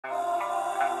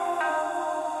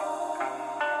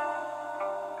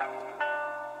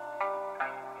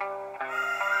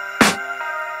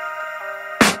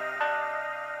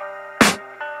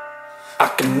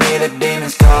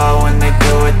demons call when they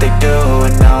do what they do.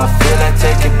 And now I feel like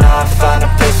taking off, find a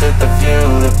place with a view.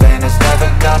 The pain is never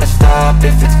gonna stop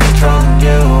if it's controlling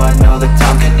you. I know that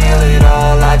time can heal it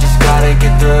all, I just gotta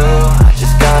get through. I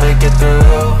just gotta get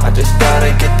through, I just gotta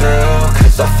get through.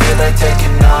 Cause I feel like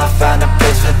taking off, find a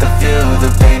place with a view. The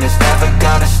pain is never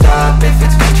gonna stop if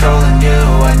it's controlling you.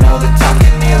 I know that time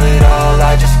can heal it all,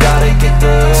 I just gotta get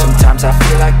through. Sometimes I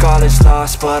feel like all is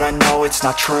lost, but I know it's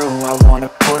not true. I wanna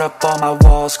put up all my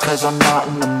walls cause I'm not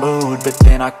in the mood, but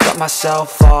then I cut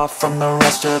myself off from the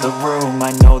rest of the room.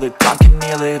 I know that time can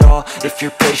heal it all if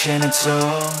you're patient and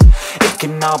soon. It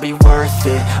can all be worth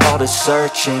it, all the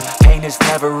searching. Pain is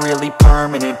never really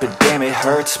permanent, but damn it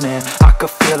hurts, man. I could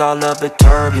feel all of the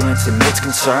turbulence and it's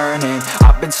concerning.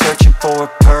 I've been searching for a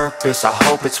purpose, I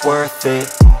hope it's worth it.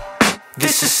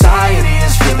 This society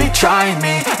is really trying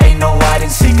me. Ain't no hide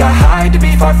and seek, I hide to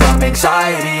be far from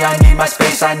anxiety. I need my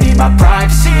space, I need my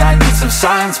privacy. I need some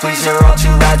silence, please, you're all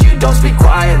too loud. You don't speak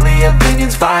quietly,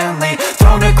 opinions violently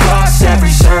thrown across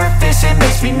every surface. It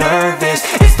makes me nervous,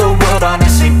 is the world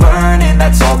honestly burning?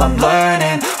 That's all I'm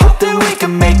learning. Hope that we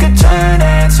can make a turn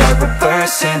and start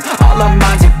reversing. All our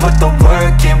minds have put the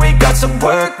work in, we got some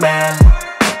work, man.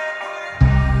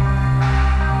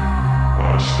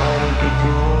 I started to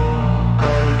grow.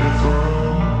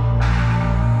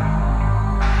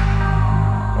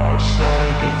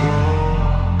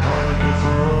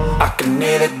 I can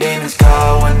hear the demons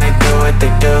call when they do what they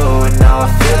do. And now I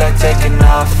feel like taking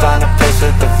off, find a place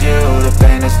with a view. The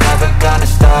pain is never gonna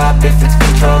stop if it's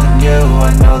controlling you.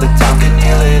 I know that time can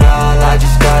heal it all, I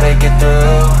just gotta get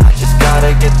through. I just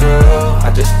gotta get through, I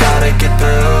just gotta get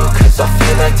through. Cause I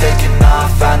feel like taking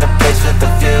off, find a place with a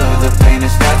view. The pain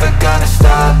is never gonna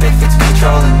stop if it's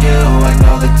controlling you. I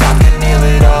know that time can heal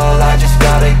it all, I just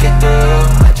gotta get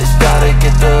through. I just gotta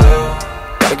get through.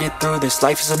 Gotta get through this,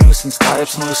 life is a nuisance, tie up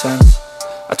some loose ends.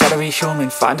 I try to be human,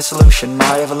 find a solution,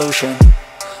 my evolution.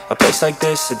 A place like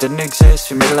this, it didn't exist,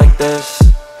 we made it like this.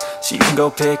 So you can go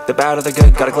pick the bad or the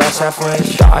good, got a glass halfway.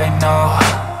 I know,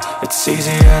 it's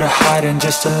easier to hide than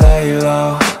just to lay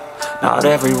low. Not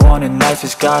everyone in life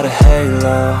has got a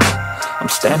halo. I'm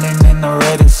standing in the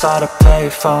red inside a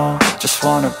payphone, just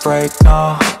wanna break,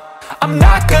 no. I'm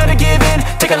not gonna give in,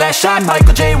 take a last shot,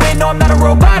 Michael J. Win. No, I'm not a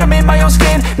robot, I'm in my own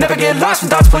skin. Never get lost when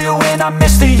thoughts pull you in. I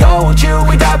miss the old you,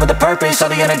 we died with a purpose. All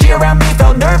the energy around me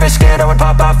felt nervous, scared I would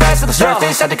pop off fast to the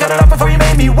surface. Had to cut it off before you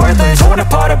made me worthless. Torn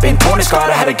apart, I've been torn and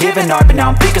scarred. I had a given art, but now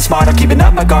I'm thinking smart. I'm keeping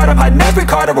up my guard, I'm hiding every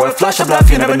card. A royal flush of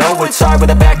love, you never know what's hard. With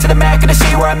a back to the mat, gonna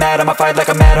see where I'm at. I'ma fight like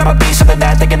I'm mad, I'ma be something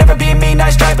that they can never be me.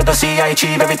 Nice try, but they'll see I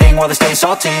achieve everything while they stay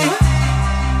salty.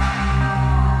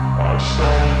 I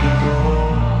started to grow.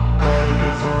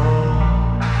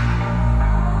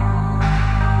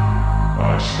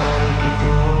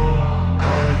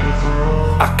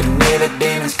 I can hear the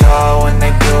demons call when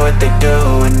they do what they do.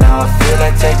 And now I feel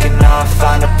like taking off,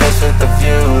 find a place with a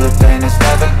view. The pain is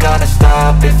never gonna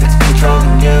stop if it's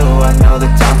controlling you. I know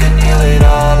that time can heal it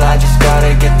all, I just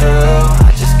gotta get through.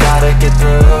 I just gotta get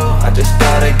through, I just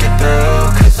gotta get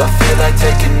through. Cause I feel like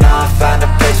taking off, find a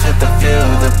place with a view.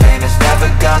 The pain is never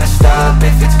gonna stop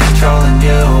if it's controlling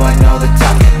you. I know that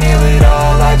time can heal it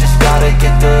all, I just gotta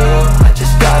get through. I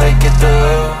just gotta get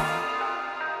through.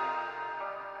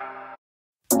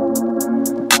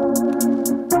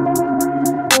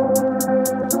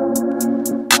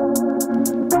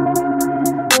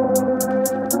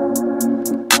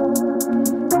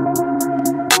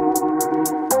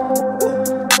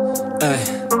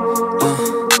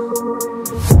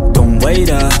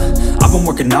 I've been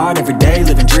working hard every day,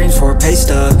 living dreams for a pay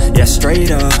stub. Yeah,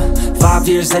 straight up. 5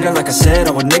 years later, like I said,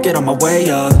 I would make it on my way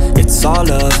up. It's all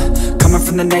love, coming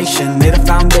from the nation, made a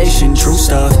foundation, true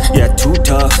stuff. Yeah, too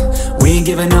tough. We ain't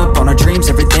giving up on our dreams,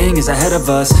 everything is ahead of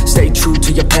us. Stay true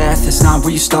to your path, it's not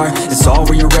where you start, it's all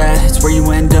where you're at. It's where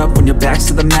you end up when your back's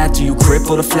to the mat. Do you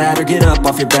cripple to flat or get up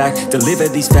off your back? Deliver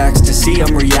these facts to see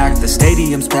them react. The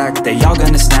stadium's packed, they all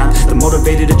gonna snap. The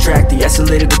motivated attract, the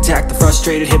escalated attack. The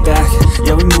frustrated hit back,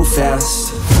 yeah we move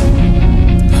fast.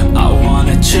 I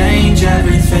wanna change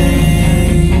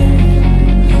everything,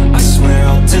 I swear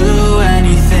I'll do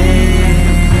anything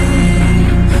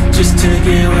just to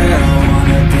get where I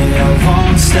wanna be. I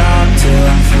won't stop till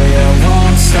I'm free, I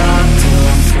won't stop till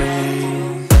I'm free.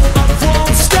 I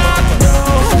won't stop, no,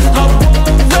 I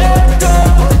won't let go.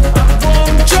 I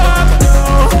won't drop, no,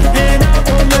 and I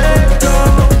won't let go.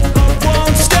 I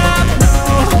won't stop, no,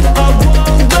 I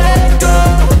won't let go.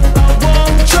 I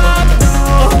won't drop, no,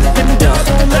 and I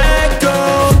won't let go.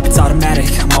 It's automatic,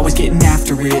 I'm always getting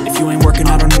after it. If you ain't working,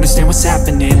 I don't understand what's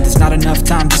happening. There's not enough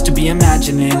time just to to be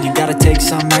imagining. You gotta take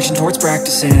some action towards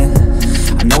practicing.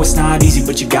 I know it's not easy,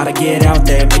 but you gotta get out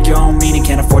there. Make your own meaning,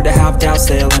 can't afford to have doubts.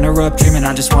 They'll interrupt dreaming,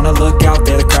 I just wanna look out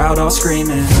there. The crowd all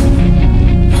screaming.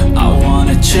 I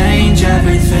wanna change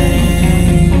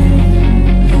everything.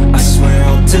 I swear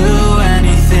I'll do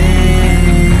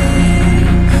anything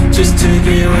just to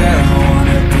be where I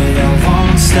wanna be. I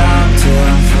won't stop till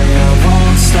I'm free. I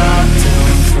won't stop till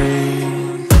I'm free.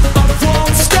 I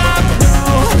won't stop, no,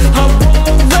 I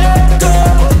won't let go.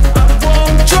 I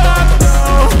won't drop, no,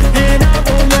 and I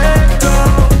won't let go.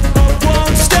 I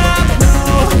won't stop, no,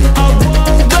 I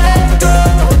won't let go.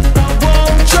 I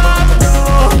won't drop, no,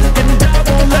 and I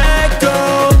won't let go.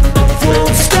 I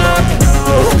won't stop, no,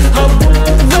 I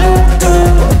won't let go.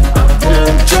 I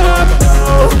won't drop, no,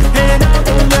 and I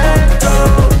won't let go. I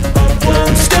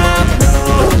won't stop, no,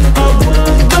 I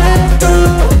won't let go.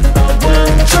 I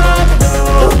won't drop, no,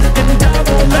 and I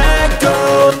won't let go.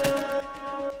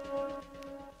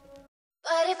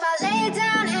 But if I lay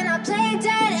down and I play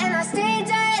dead and I stay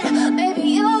dead, maybe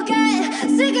you'll get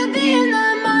sick of being the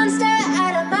monster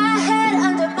out of my head,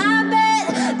 under my bed.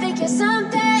 Think you're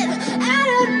something out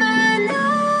of my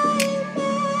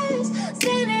nightmares,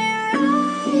 standing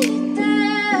right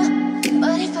there.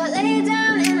 But if I lay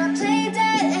down and I play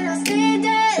dead and I stay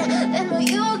dead, then will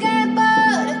you get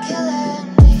bored of killing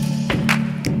me?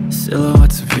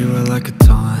 Silhouettes of you are like a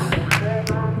taunt.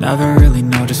 Never really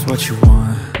know just what you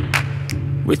want.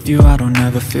 With you I don't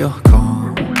ever feel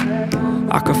calm.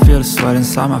 I can feel the sweat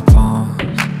inside my palms.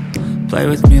 Play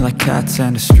with me like cats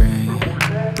and a string.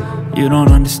 You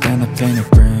don't understand the pain it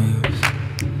brings.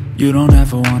 You don't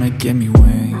ever wanna give me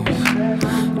wings.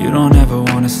 You don't ever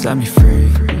wanna set me free.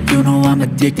 You know I'm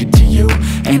addicted to you,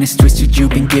 and it's twisted, you've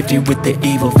been gifted with the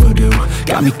evil voodoo.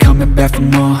 Got me coming back for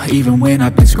more, even when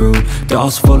I've been screwed.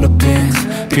 Dolls full of pins,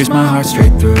 pierce my heart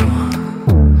straight through.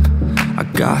 I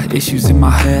got issues in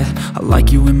my head, I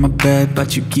like you in my bed,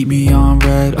 but you keep me on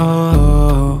red.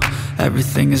 Oh,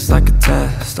 everything is like a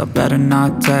test. I better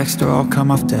not text or I'll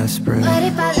come off desperate. But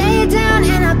if I lay down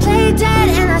and I play dead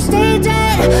and I stay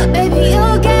dead, baby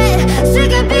you'll get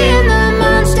sick of being the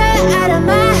monster out of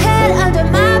my head, under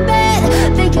my bed.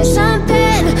 Think you're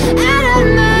something out of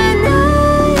my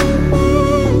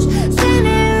nightmares,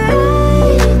 standing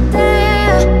right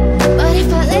there. But if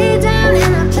I lay down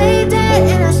and I play dead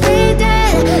and I stay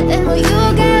dead, then will you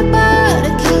get bored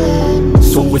of killing me?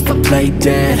 So if I play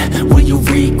dead, will you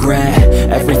regret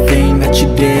everything that you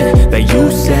did, that you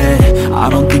said? I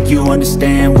don't think you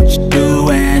understand what you're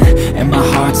doing, and my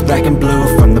heart's black and blue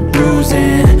from the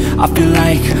bruising. I feel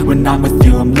like when I'm with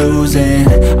you I'm losing.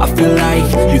 I feel like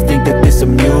you think that this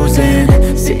amusing,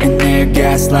 sitting there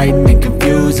gaslighting and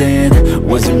confusing.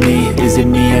 Was it me? Is it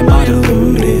me? Am I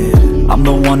deluded? I'm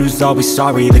the one who's always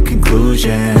sorry, the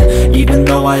conclusion, even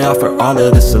though I offer all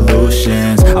of the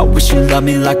solutions. I wish you loved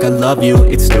me like I love you,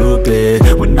 it's stupid.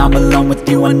 When I'm alone with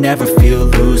you I never feel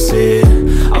lucid.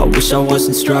 I wish I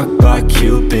wasn't struck by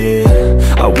Cupid.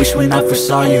 I wish when I first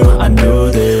saw you I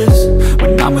knew this.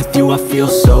 When I'm with you I feel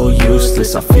so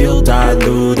useless, I feel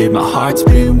diluted, my heart's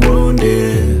been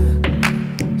wounded.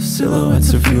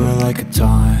 Silhouettes of you are like a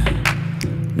taunt.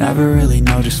 Never really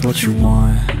know just what you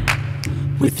want.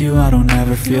 With you I don't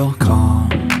ever feel calm.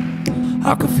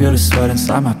 I can feel the sweat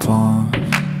inside my palms.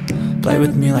 Play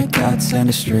with me like cats and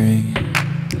a string.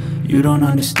 You don't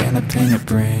understand the pain it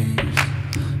brings.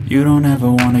 You don't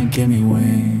ever wanna give me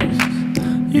wings.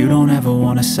 You don't ever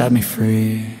wanna set me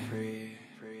free.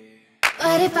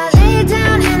 But if I lay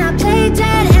down and I play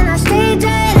dead and I stay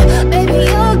dead, baby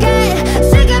you'll get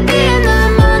sick of being the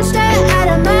monster out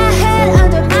of my head,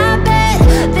 under my bed.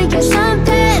 Think you're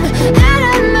something out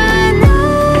of my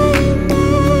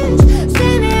nightmares,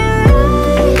 standing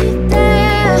right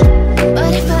there.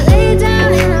 But if I lay down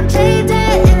and I play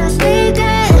dead and I stay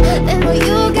dead, then will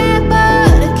you get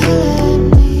bored of killing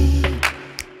me?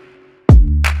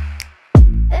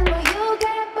 Then will you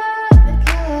get bored of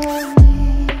killing me?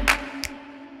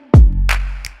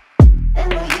 Then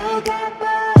will you get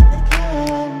bored of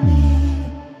killing me?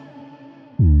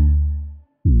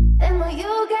 Then will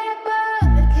you get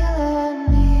bored of killing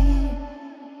me?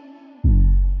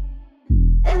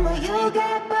 Then will you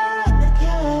get bored of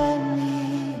killing me?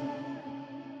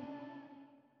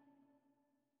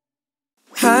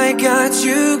 I got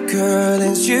you, girl,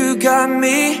 and you got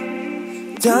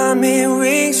me. Diamond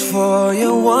rings for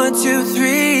you, 1, 2,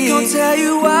 3. Gonna tell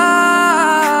you why.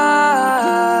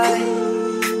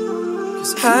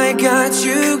 'Cause I got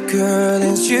you, girl,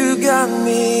 and you got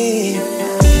me.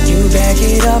 You back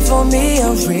it up for me,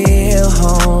 a real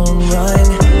home run.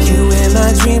 You in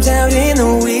my dreams out in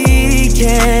the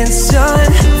weekend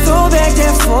sun. Throw back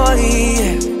that 40,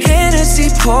 Hennessy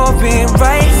pour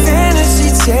right fantasy,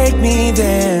 take me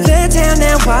there. Let down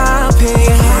that wild pig.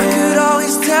 I could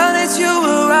always tell that you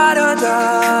were ride or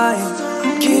die.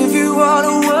 Give you all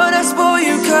the world, I spoil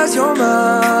you cause you're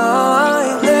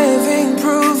mine. Living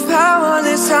proof,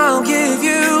 powerless, I'll give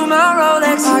you my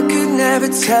Rolex. I could never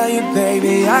tell you,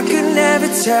 baby, I could never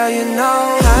tell you no.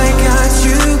 I got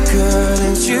you, girl,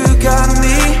 and you got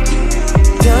me.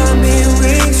 Diamond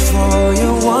rings for you,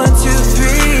 1, 2,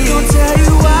 3. Don't tell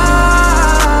you why.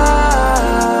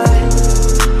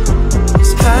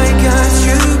 'Cause I got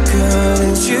you, girl,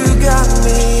 and you got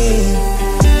me.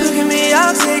 Look at me,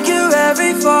 I'll take you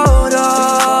every photo.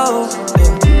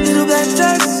 Little black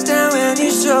dust down on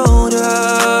your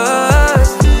shoulders.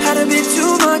 Had a bit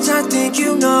too much, I think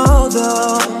you know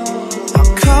though.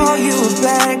 I'll call you a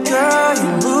bad girl, you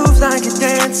move like a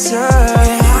dancer.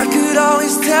 I could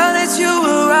always tell that you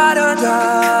were ride or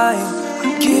die.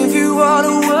 Give you all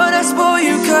the world, I spoil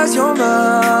you cause you're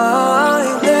mine.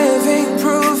 Living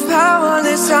proof,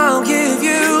 powerless, I'll give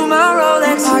you my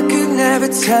Rolex. I could never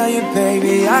tell you,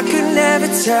 baby, I could never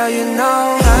tell you no.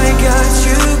 I got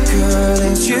you, girl,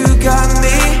 and you got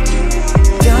me.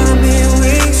 Diamond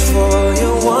rings for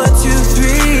you, 1, 2,